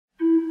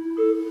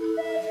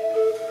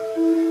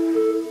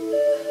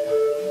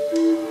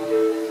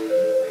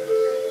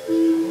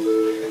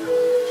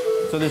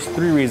there's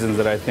three reasons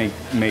that I think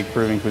make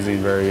Peruvian cuisine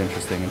very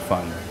interesting and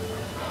fun.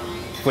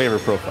 Flavor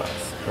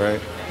profiles, right?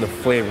 The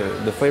flavor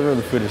of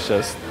the food is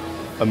just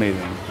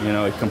amazing. You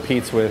know, it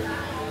competes with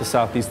the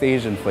Southeast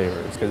Asian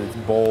flavors because it's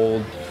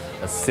bold,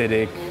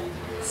 acidic,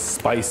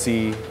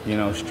 spicy, you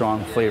know,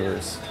 strong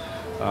flavors.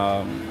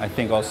 I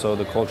think also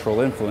the cultural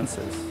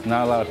influences.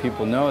 Not a lot of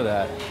people know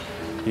that,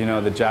 you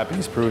know, the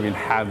Japanese Peruvian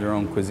have their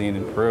own cuisine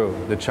in Peru.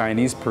 The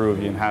Chinese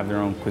Peruvian have their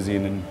own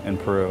cuisine in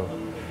Peru.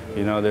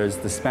 You know, there's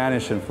the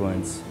Spanish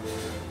influence,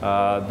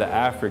 the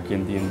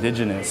African, the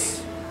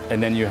indigenous,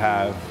 and then you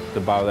have the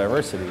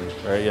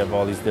biodiversity, right? You have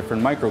all these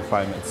different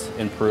microclimates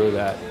in Peru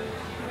that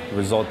the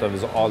result of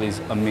is all these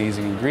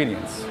amazing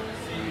ingredients.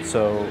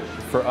 So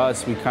for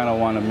us, we kind of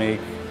want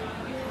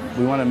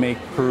to make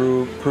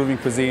Peruvian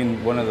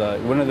cuisine one of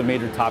the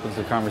major topics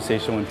of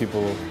conversation when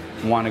people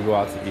want to go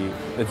out to eat.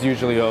 It's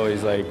usually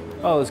always like,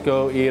 oh, let's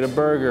go eat a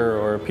burger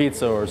or a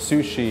pizza or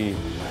sushi.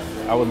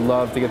 I would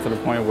love to get to the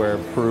point where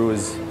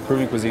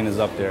Peruvian cuisine is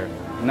up there.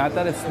 Not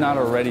that it's not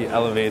already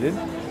elevated,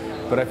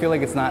 but I feel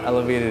like it's not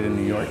elevated in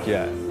New York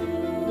yet.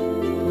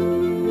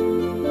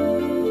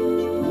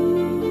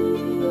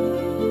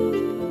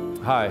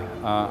 Hi,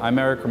 I'm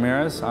Erik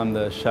Ramirez. I'm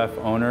the chef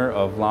owner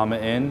of Llama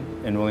Inn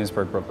in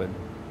Williamsburg, Brooklyn.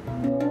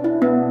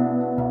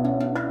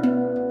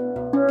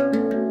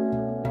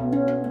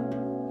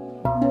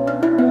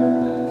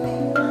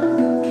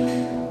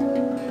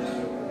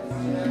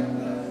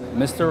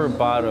 Mr.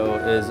 Roboto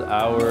is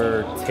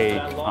our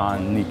take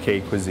on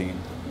Nikkei cuisine.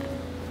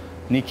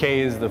 Nikkei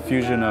is the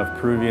fusion of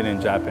Peruvian and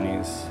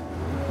Japanese.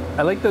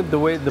 I like the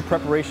way, the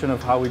preparation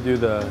of how we do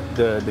the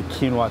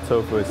quinoa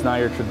tofu. It's not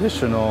your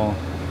traditional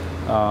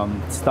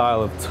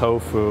style of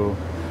tofu.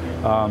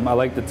 I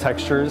like the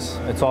textures.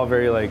 It's all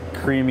very like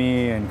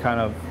creamy and kind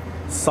of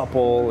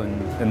supple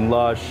and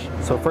lush.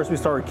 So first we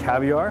start with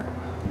caviar,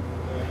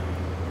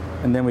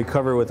 and then we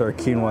cover with our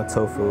quinoa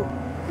tofu.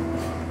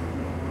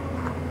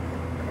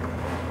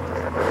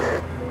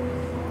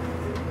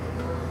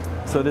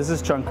 So this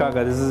is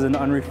chancaca. This is an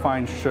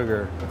unrefined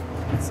sugar.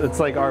 It's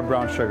like our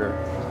brown sugar.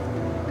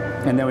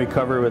 And then we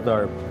cover with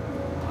our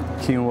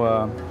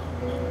quinoa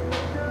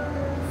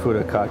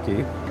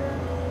furikake.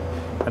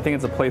 I think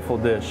it's a playful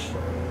dish.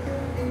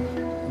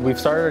 We've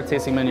started our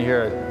tasting menu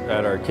here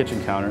at our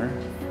kitchen counter,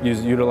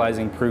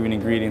 utilizing Peruvian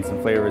ingredients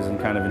and flavors and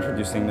kind of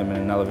introducing them in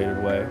an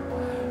elevated way.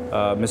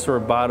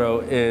 Mr.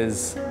 Roboto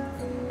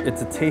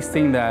it's a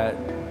tasting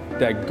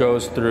that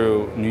goes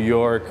through New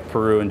York,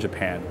 Peru, and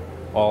Japan.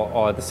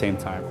 All at the same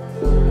time.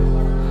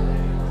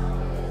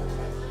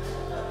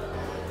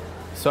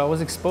 So I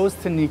was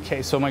exposed to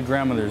Nikkei. So my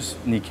grandmother's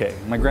Nikkei.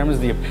 My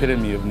grandmother's the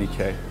epitome of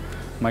Nikkei.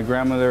 My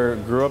grandmother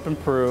grew up in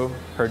Peru.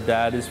 Her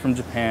dad is from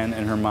Japan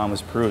and her mom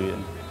is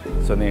Peruvian.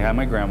 So they had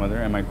my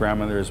grandmother, and my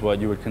grandmother is what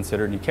you would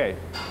consider Nikkei.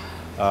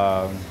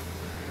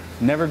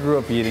 Never grew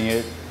up eating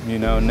it, you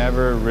know,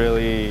 never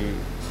really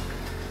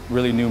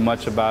knew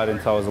much about it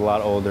until I was a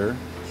lot older.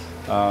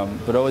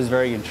 But always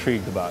very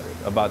intrigued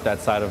about that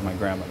side of my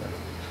grandmother.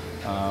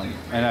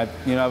 And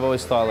I've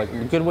always thought like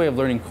a good way of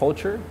learning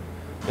culture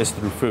is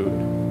through food.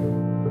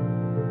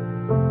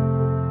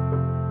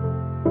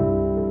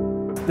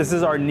 This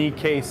is our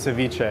Nikkei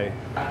ceviche.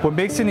 What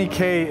makes it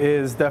Nikkei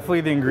is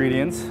definitely the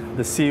ingredients,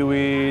 the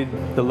seaweed,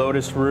 the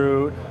lotus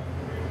root,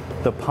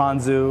 the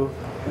ponzu.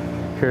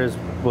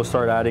 We'll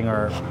start adding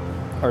our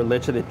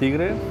leche de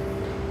tigre.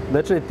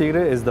 Leche de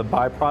tigre is the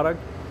byproduct.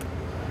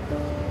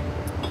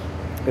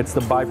 It's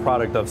the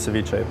byproduct of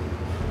ceviche.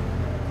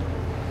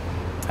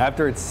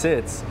 After it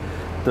sits,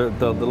 the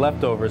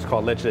leftover is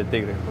called leche de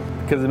tigre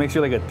because it makes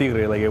you like a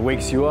tigre, like it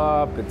wakes you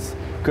up, it's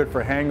good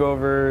for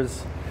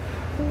hangovers,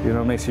 you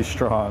know, it makes you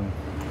strong.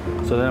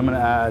 So then I'm gonna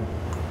add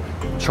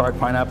charred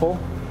pineapple.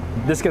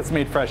 This gets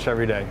made fresh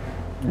every day.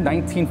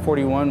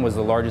 1941 was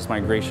the largest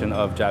migration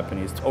of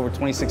Japanese. Over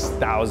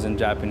 26,000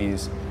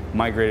 Japanese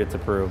migrated to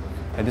Peru.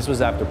 And this was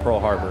after Pearl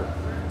Harbor.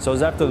 So it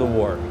was after the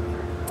war.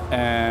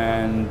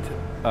 And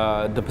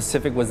the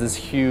Pacific was this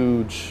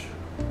huge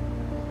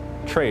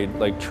trade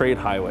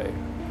highway.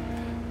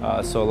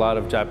 So a lot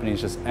of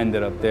Japanese just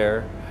ended up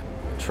there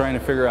trying to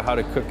figure out how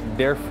to cook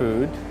their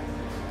food,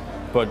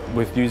 but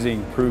with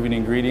using Peruvian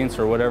ingredients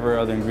or whatever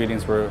other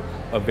ingredients were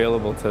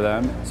available to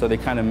them. So they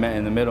kind of met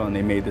in the middle and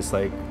they made this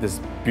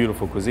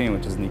beautiful cuisine,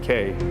 which is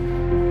Nikkei.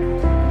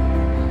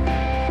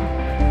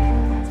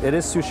 It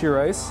is sushi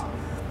rice,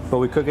 but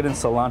we cook it in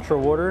cilantro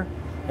water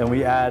and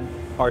we add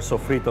our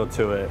sofrito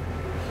to it.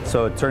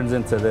 So it turns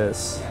into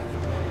this.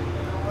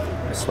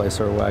 We slice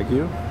our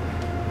Wagyu.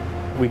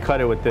 We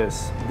cut it with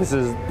this. This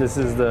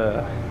is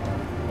the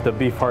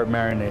beef heart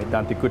marinade, the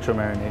anticucho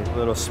marinade. A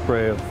little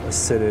spray of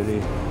acidity.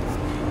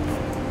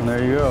 And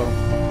there you go.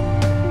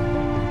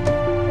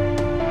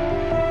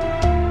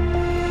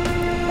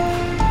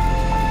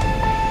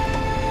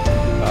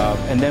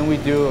 And then we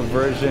do a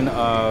version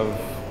of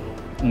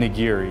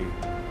nigiri.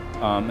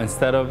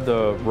 Instead of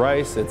the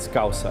rice, it's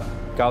causa.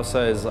 Causa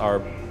is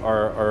our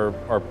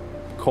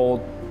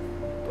cold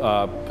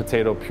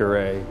potato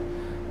puree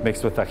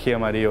mixed with ají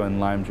amarillo and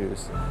lime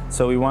juice.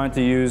 So we wanted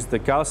to use the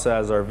causa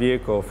as our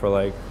vehicle for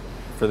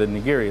for the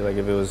nigiri, like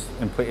if it was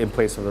in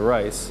place of the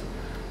rice.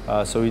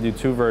 So we do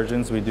 2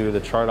 versions. We do the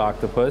charred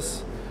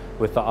octopus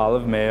with the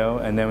olive mayo,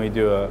 and then we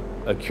do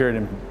a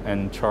cured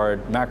and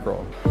charred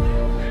mackerel.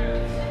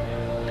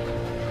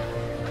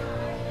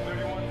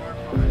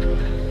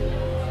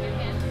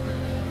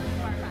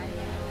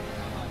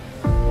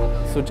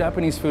 So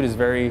Japanese food is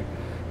very,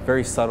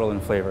 very subtle in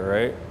flavor,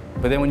 right?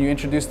 But then when you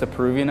introduce the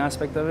Peruvian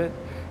aspect of it,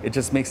 it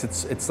just makes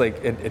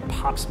it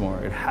pops more.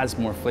 It has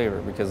more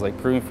flavor because like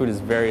Peruvian food is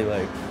very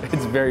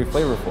it's very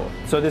flavorful.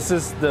 So this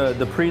is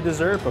the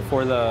pre-dessert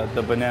before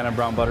the banana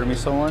brown butter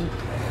miso one.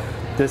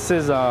 This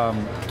is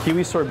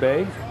kiwi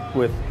sorbet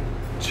with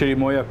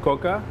chirimoya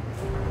coca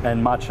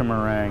and matcha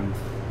meringue.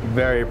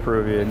 Very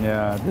Peruvian,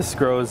 yeah. This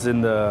grows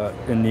in the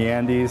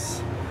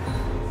Andes.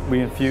 We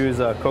infuse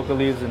coca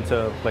leaves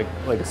into like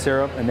a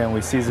syrup, and then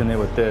we season it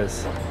with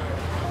this.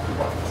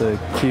 The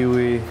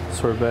kiwi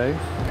sorbet,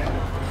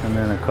 and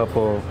then a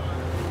couple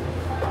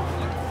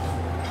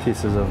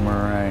pieces of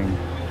meringue.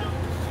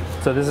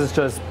 So this is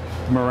just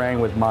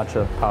meringue with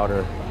matcha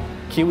powder.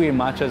 Kiwi and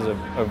matcha is,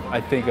 I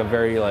think, a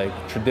very like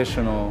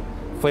traditional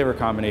flavor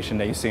combination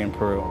that you see in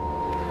Peru.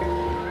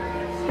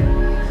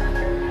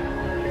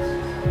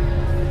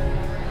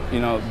 You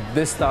know,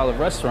 this style of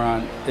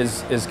restaurant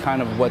is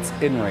kind of what's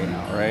in right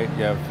now, right?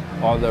 You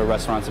have all the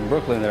restaurants in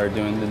Brooklyn that are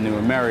doing the new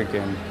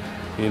American.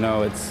 You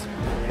know,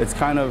 it's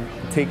kind of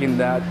taking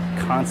that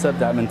concept,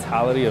 that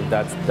mentality of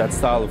that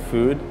style of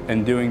food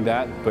and doing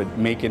that, but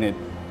doing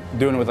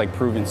it with like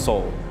Peruvian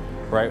soul,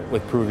 right?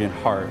 With Peruvian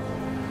heart.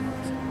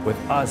 With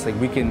us, like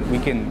we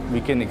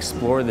can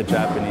explore the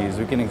Japanese,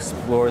 we can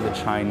explore the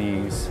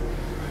Chinese,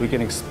 we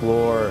can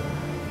explore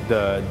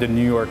the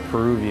New York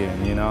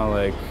Peruvian, you know,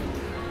 like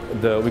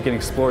we can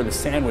explore the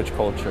sandwich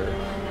culture,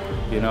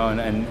 you know,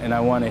 and I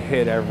want to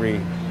hit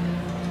every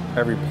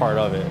part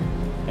of it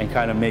and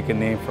kind of make a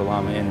name for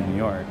Llama Inn in New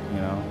York,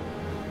 you know.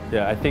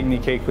 Yeah, I think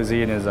Nikkei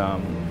Cuisine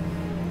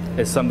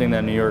is something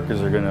that New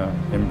Yorkers are gonna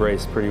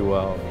embrace pretty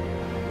well.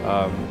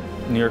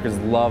 New Yorkers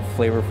love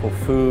flavorful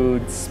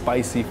food,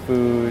 spicy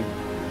food,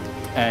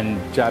 and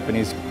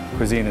Japanese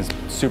cuisine is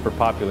super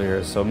popular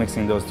here, so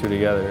mixing those two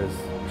together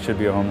should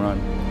be a home run.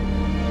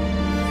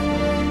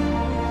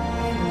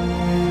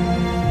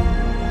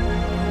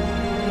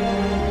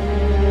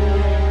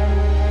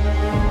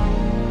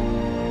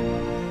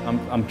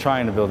 I'm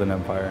trying to build an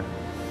empire.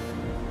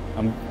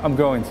 I'm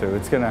going to.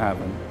 It's gonna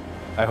happen.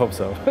 I hope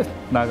so.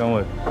 Knock on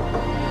wood.